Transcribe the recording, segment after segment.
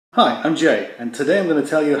Hi, I'm Jay, and today I'm going to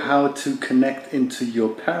tell you how to connect into your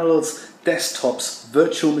Parallels desktop's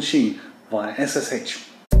virtual machine via SSH.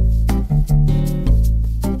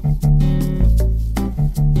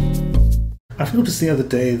 I've noticed the other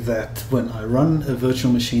day that when I run a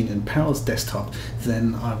virtual machine in Parallels desktop,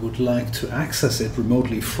 then I would like to access it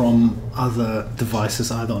remotely from other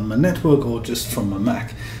devices, either on my network or just from my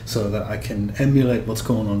Mac, so that I can emulate what's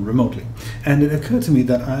going on remotely. And it occurred to me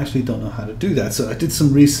that I actually don't know how to do that. So I did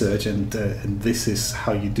some research, and this is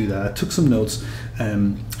how you do that. I took some notes,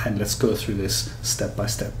 and let's go through this step by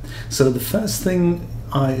step. So the first thing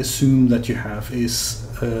I assume that you have is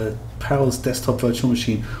a Parallels desktop virtual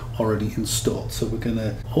machine already installed. So we're going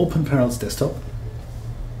to open Parallels desktop.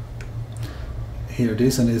 Here it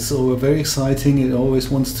is, and it's very exciting. It always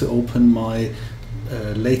wants to open my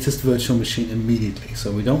latest virtual machine immediately.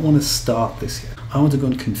 So we don't want to start this yet. I want to go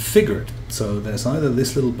and configure it. So there's either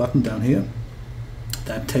this little button down here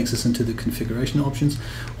that takes us into the configuration options,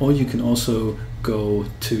 or you can also go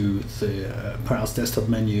to the Parallels desktop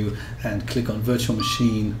menu and click on virtual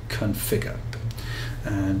machine configure.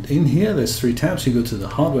 And in here there's three tabs. You go to the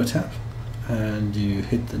hardware tab and you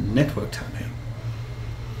hit the network tab here.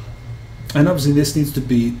 And obviously this needs to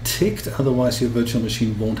be ticked, otherwise your virtual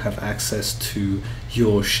machine won't have access to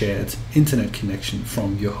your shared internet connection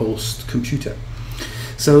from your host computer.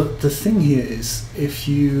 So the thing here is, if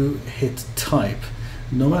you hit type,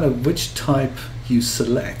 no matter which type you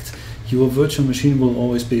select, your virtual machine will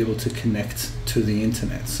always be able to connect to the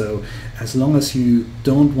internet. So as long as you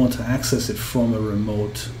don't want to access it from a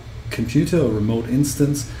remote computer or remote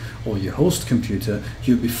instance or your host computer,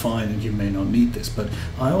 you'll be fine and you may not need this. But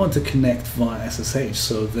I want to connect via SSH,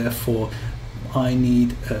 so therefore I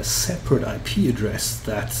need a separate IP address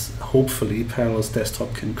that hopefully Parallels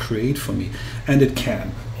desktop can create for me, and it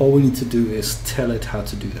can. All we need to do is tell it how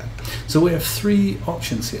to do that. So we have three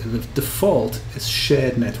options here. The default is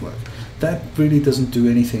shared network. That really doesn't do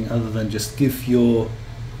anything other than just give your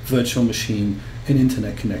virtual machine an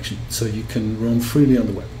internet connection so you can roam freely on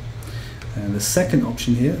the web. And the second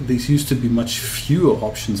option here, these used to be much fewer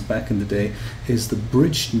options back in the day, is the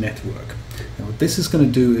bridged network. Now what this is going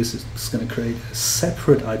to do is it's going to create a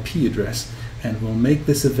separate IP address and will make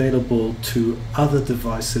this available to other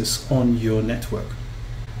devices on your network.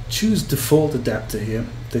 Choose default adapter here.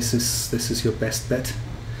 This is your best bet.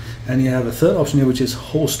 And you have a third option here, which is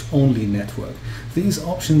host only network. These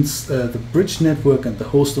options, the bridge network and the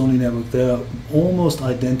host only network, they're almost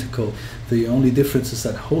identical. The only difference is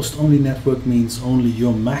that host only network means only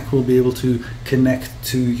your Mac will be able to connect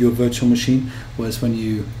to your virtual machine, whereas when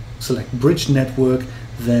you select bridge network,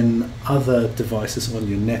 then other devices on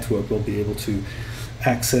your network will be able to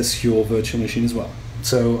access your virtual machine as well.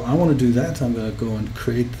 So I want to do that. I'm going to go and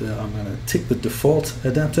I'm going to tick the default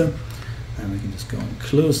adapter. And we can just go and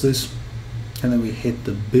close this, and then we hit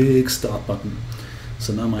the big start button.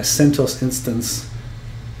 So now my CentOS instance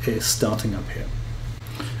is starting up here.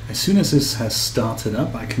 As soon as this has started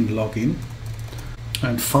up, I can log in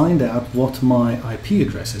and find out what my IP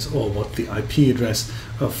address is, or what the IP address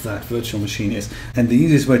of that virtual machine is. And the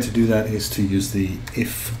easiest way to do that is to use the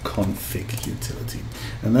ifconfig utility.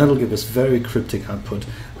 And that'll give us very cryptic output,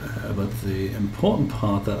 but the important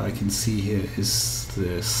part that I can see here is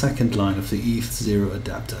the second line of the eth0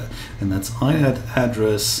 adapter, and that's IAD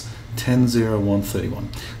address 10.0.131.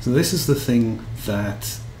 So this is the thing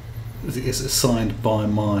that is assigned by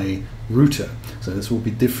my router. So this will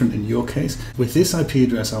be different in your case. With this IP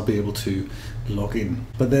address I'll be able to log in.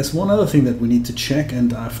 But there's one other thing that we need to check,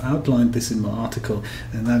 and I've outlined this in my article,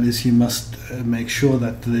 and that is you must make sure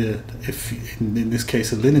that if in this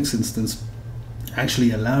case a Linux instance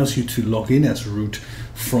actually allows you to log in as root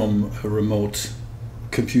from a remote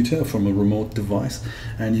computer, from a remote device,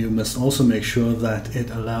 and you must also make sure that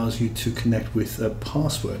it allows you to connect with a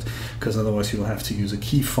password, because otherwise you'll have to use a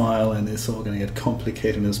key file and it's all going to get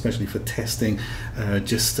complicated, and especially for testing,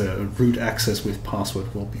 just root access with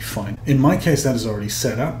password will be fine. In my case that is already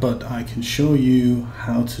set up, but I can show you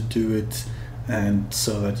how to do it, and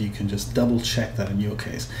so that you can just double check that in your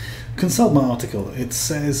case. Consult my article. It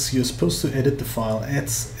says you're supposed to edit the file at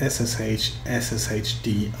ssh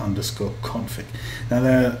sshd_config. Now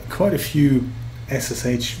there are quite a few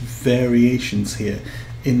SSH variations here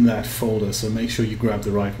in that folder, so make sure you grab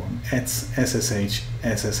the right one, at ssh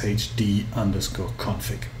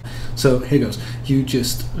sshd_config. So here goes. You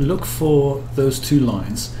just look for those two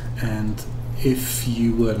lines, and if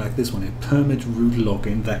you were like this one, a permit root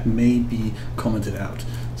login, that may be commented out.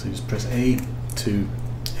 So you just press A to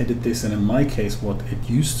edit this, and in my case what it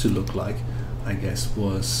used to look like, I guess,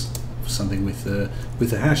 was something with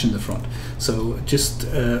a hash in the front. So just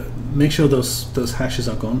make sure those hashes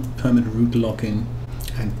are gone. Permanent root login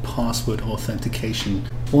and password authentication.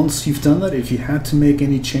 Once you've done that, if you had to make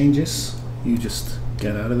any changes, you just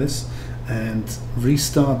get out of this and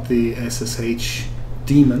restart the SSH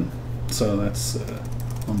daemon. So that's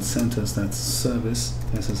on CentOS, that's service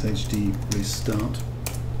sshd restart.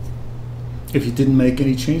 If you didn't make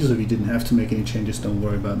any changes, or if you didn't have to make any changes, don't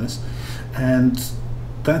worry about this. And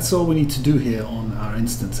that's all we need to do here on our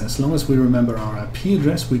instance. As long as we remember our IP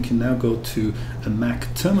address, we can now go to a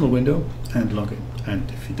Mac terminal window and log in.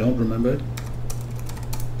 And if you don't remember it,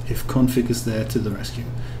 ifconfig is there to the rescue.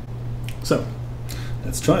 So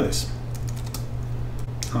let's try this.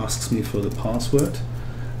 Asks me for the password,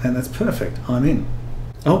 and that's perfect. I'm in.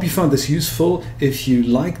 I hope you found this useful. If you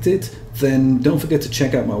liked it, then don't forget to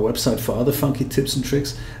check out my website for other funky tips and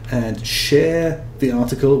tricks, and share the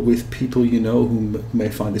article with people you know who may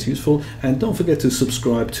find this useful. And don't forget to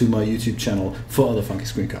subscribe to my YouTube channel for other funky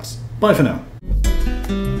screencasts. Bye for now.